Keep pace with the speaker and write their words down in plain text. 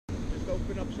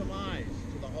open up some eyes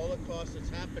to the Holocaust that's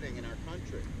happening in our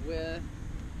country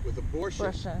With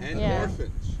abortion and yeah.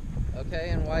 orphans. Okay,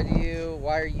 and why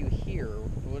are you here?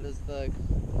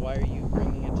 Why are you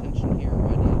bringing attention here?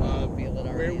 Why do you feel it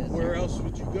already is Where here? else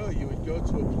would you go? You would go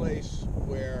to a place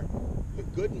where the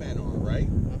good men are, right?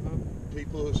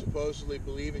 People who supposedly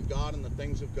believe in God and the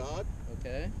things of God.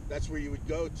 Okay. That's where you would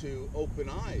go to open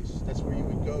eyes. That's where you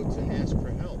would go to ask for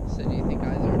help. So do you think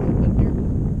eyes aren't open here?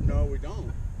 No, we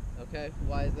don't. Okay,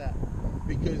 why is that?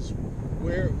 Because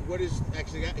what is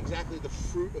actually exactly the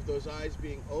fruit of those eyes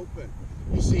being open?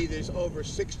 You see, there's over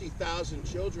 60,000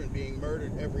 children being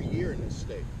murdered every year in this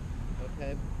state.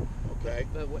 Okay. Okay.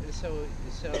 But so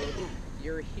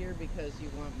you're here because you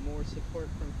want more support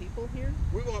from people here?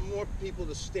 We want more people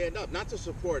to stand up, not to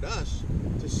support us,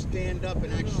 to stand up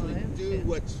and actually do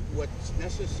what's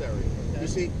necessary. Okay. You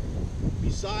see,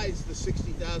 besides the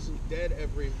 60,000 dead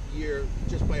every year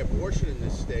just by abortion in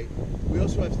this state, we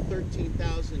also have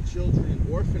 13,000 children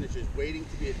in orphanages waiting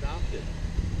to be adopted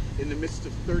in the midst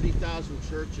of 30,000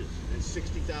 churches and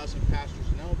 60,000 pastors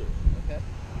and elders. Okay.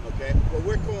 Okay? What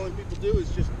we're calling people to do is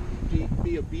just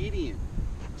be obedient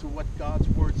to what God's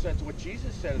word says, to what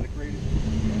Jesus said in the greatest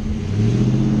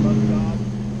love God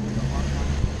with our heart,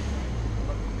 mind, and soul,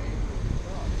 love your neighbor as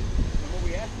yourself. And what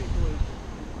we ask people is,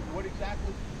 what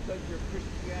exactly does your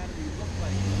Christianity look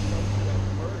like when you know that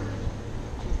murders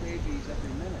 2 babies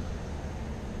every minute?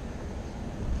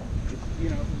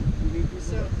 You know, we need people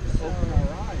to open our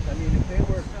eyes. I mean, if they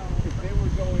were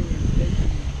going and taking...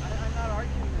 I'm not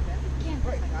arguing with anything.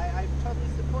 Right. I totally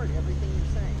support everything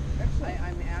you're saying. Excellent.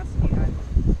 I'm asking,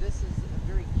 this is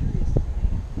very curious to me,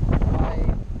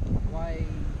 why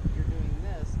you're doing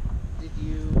this. Have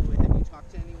you talked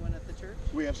to anyone at the church?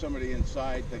 We have somebody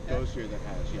inside that goes here that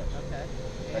has, yes. Okay.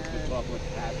 That's been talking with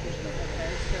pastors and everything.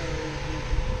 Okay, so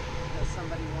does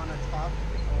somebody want to talk,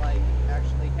 like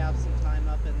actually have some time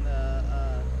up in the,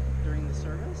 during the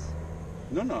service?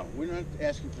 No, we're not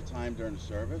asking for time during the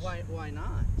service. Why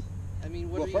not? I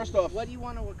mean, what do you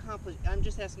want to accomplish? I'm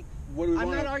just asking. I'm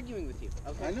not arguing with you.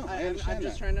 Okay. I know. I understand. I'm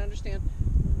just trying to understand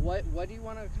what do you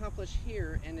want to accomplish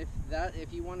here, and if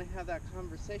you want to have that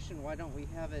conversation, why don't we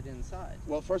have it inside?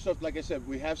 Well, first off, like I said,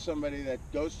 we have somebody that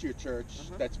goes to your church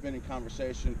that's been in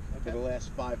conversation for the last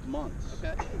 5 months.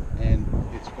 Okay. And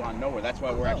it's gone nowhere. That's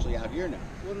why we're actually out here now.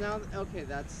 Well, now, okay,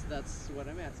 that's what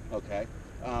I'm asking. Okay.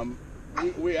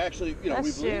 We actually, we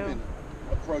That's believe true. in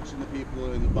approaching the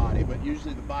people in the body, but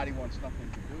usually the body wants nothing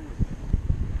to do with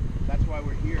it. That's why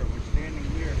we're here. We're standing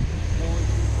here calling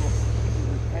people to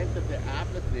repent of their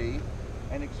apathy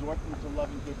and exhort them to love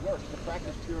and good works, to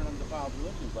practice pure and undefiled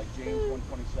religions, like James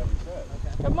 1:27 says.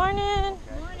 Okay. Good morning.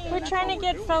 Okay. We're trying to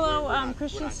get fellow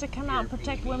Christians to come out and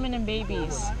protect women and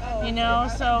babies. You know,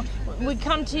 so we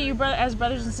come to you as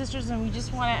brothers and sisters, and we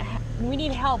just we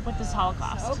need help with this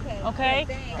Holocaust. Okay?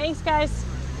 Thanks, guys.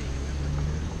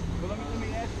 Well, let me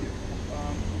ask you,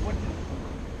 what does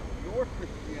your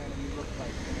Christianity look like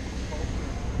when it's culture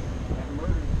and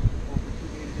murders over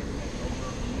 2 babies every minute, over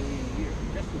 1 million a year?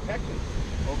 Just in Texas,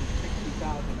 over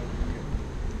 60,000 every year.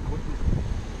 What does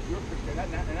your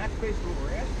Christianity, and that's basically what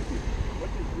we're asking you. What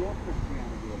does your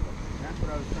Christianity look like? And that's what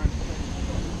I was trying to say.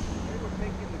 They were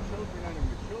taking the children out of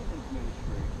your children's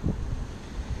ministry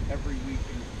every week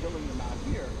and killing them out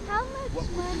here. How much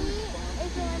money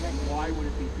is the Lamborghini? Why would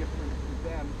it be different to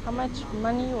them? How much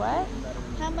money, what?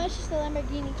 How much does the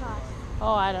Lamborghini cost?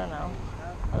 Oh, I don't know.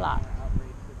 A lot.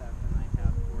 Outrage to that than I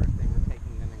have for if they were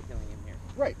taking them and killing them here.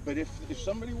 Right, but if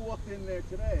somebody walked in there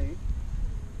today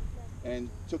and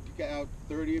took out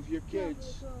 30 of your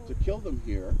kids to kill them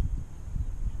here,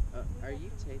 Are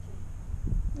you taking?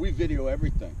 we video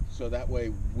everything, so that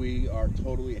way we are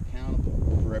totally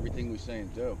accountable for everything we say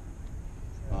and do.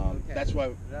 Okay, That's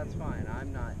why. That's fine.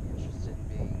 I'm not interested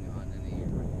in being on any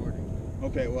recording.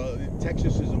 Okay, well,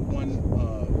 Texas is a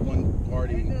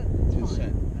one-party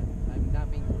consent. I'm not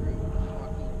being rude. I'm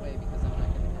walking away because I'm not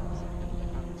going to have some kind of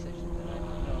a conversation that I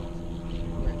don't know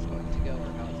where it's going to go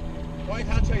or how it's going to go. Well,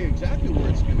 I'll tell you exactly where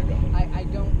it's going to go. I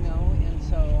don't know, and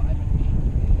so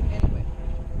anyway,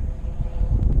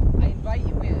 I invite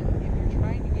you in. If you're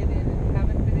trying to get in and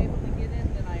haven't been able to get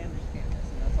in, then I understand this,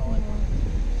 and that's all I want to do.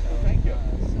 So, thank you.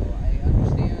 So I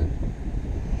understand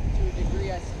to a degree.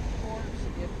 I support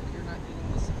if you're not getting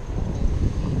the support you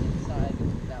need inside.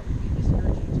 That would be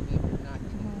discouraging to me if you're not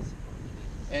getting the support you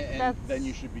need. And then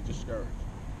you should be discouraged.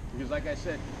 Because like I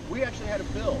said, we actually had a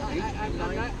bill, HB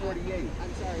 948.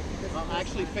 I'm sorry. I'll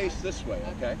actually face this way,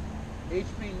 okay?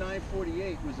 HB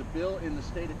 948 was a bill in the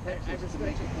state of Texas to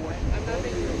make abortion totally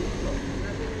illegal.